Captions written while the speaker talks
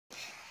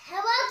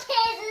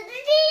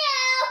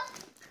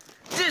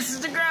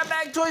grab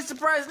bag toy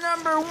surprise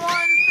number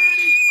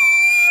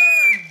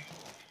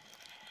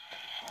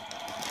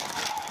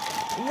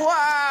 134.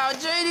 Wow,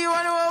 Jay, do you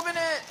want to open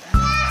it?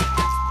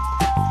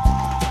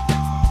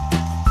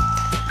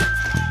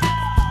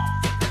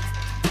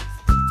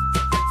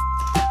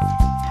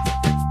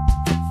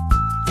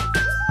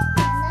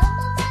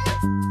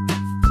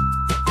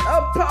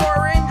 A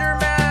Power Ranger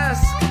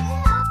mask.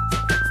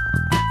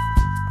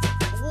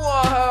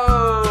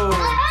 Whoa.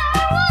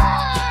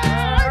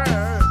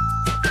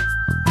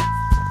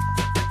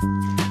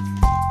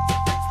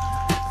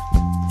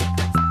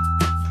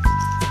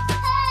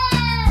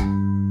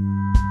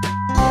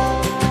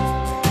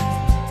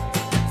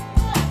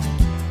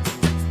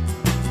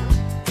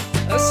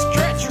 A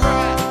stretch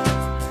rat.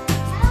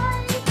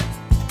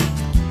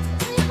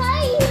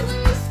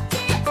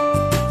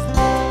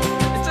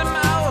 It's a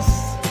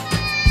mouse.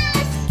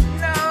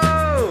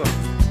 No.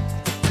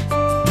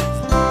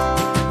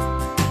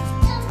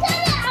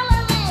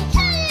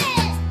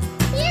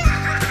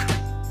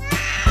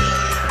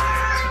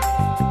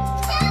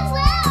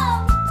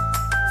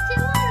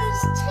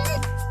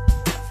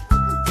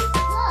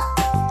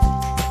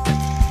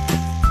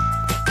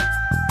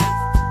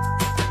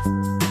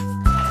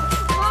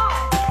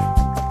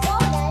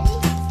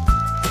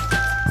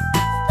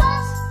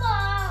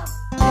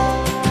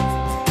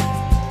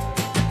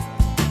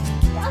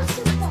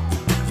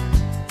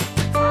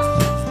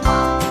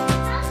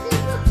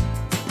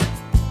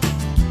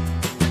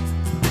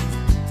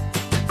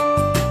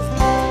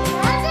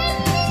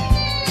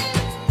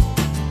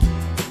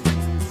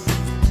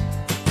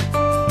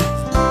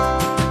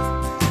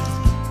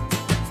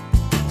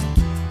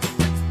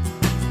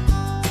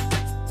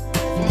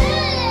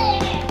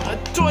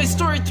 Toy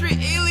Story 3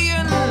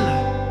 Alien!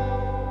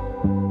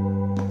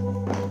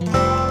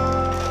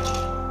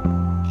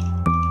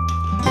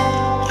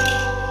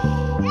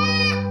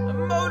 A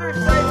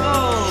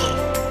motorcycle!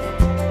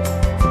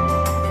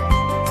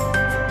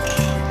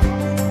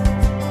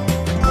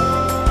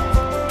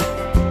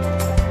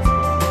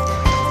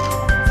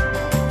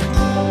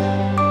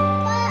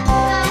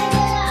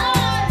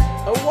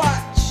 A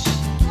watch!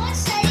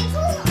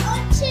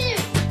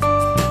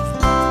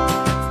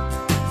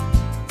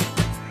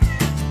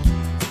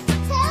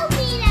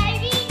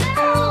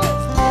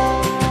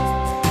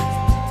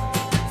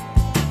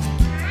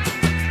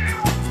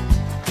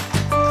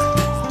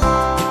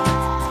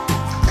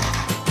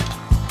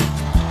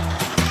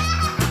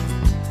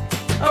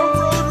 A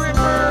Road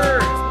Ripper!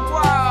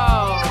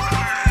 Wow!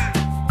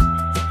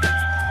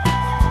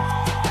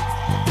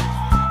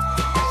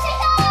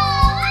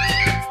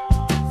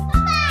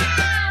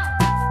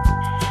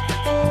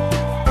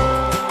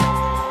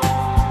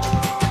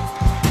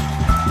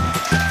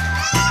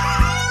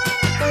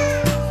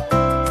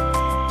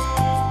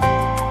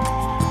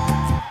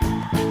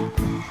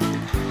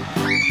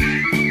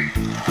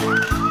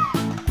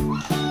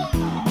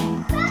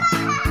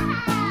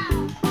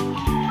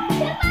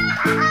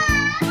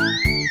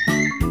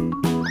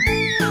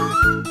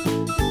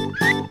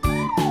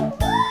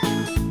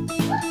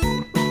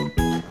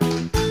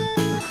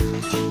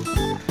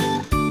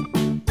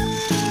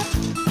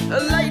 A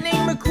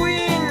Lightning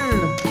McQueen!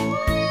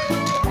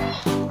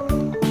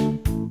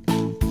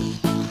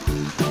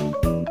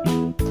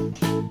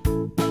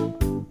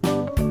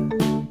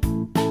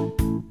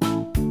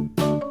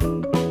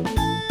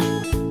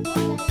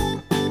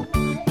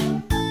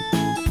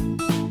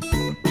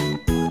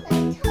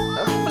 A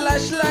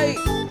flashlight!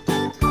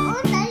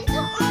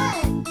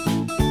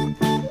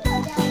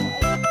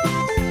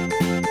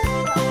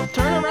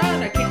 Turn around,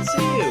 I can't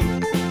see you.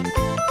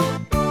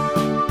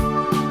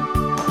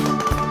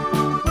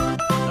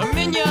 A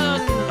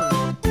Minion!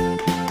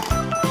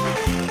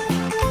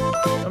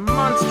 A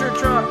monster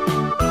truck!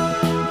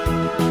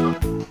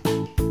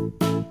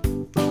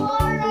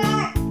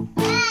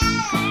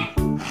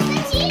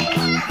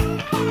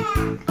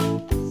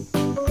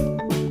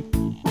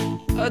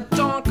 A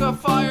Tonka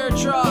fire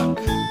truck!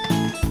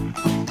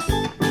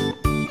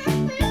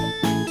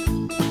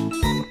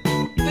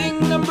 Thing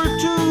number 2!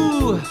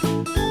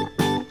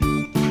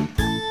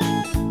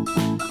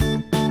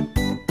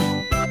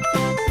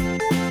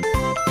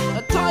 A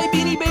toy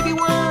Beanie Baby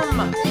worm!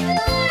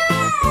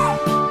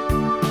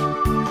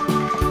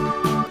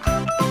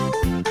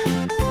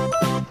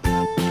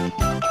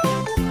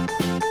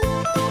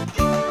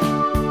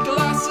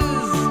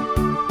 Glasses!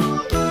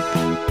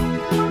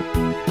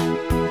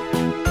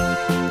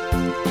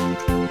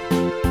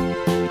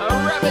 A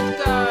rabbit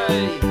guy!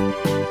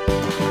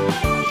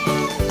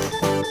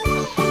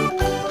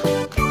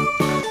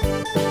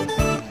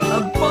 A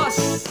bus!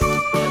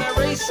 And a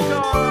race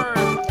car!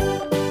 And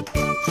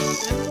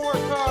 4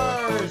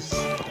 cars!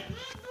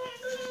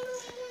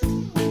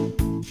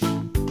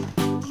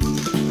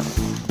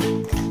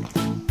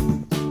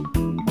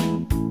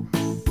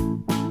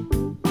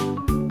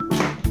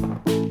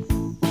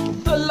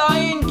 The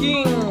Lion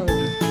King!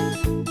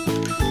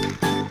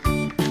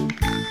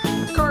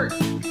 Kurt!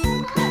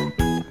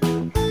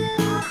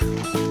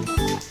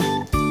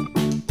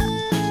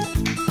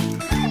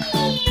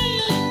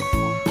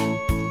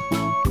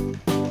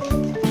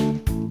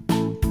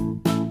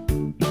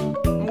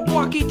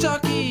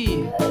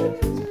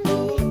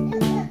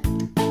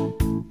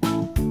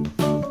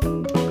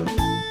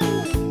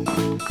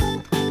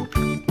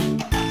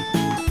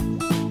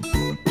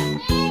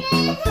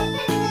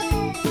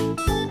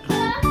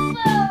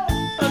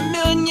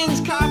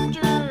 Minions copy.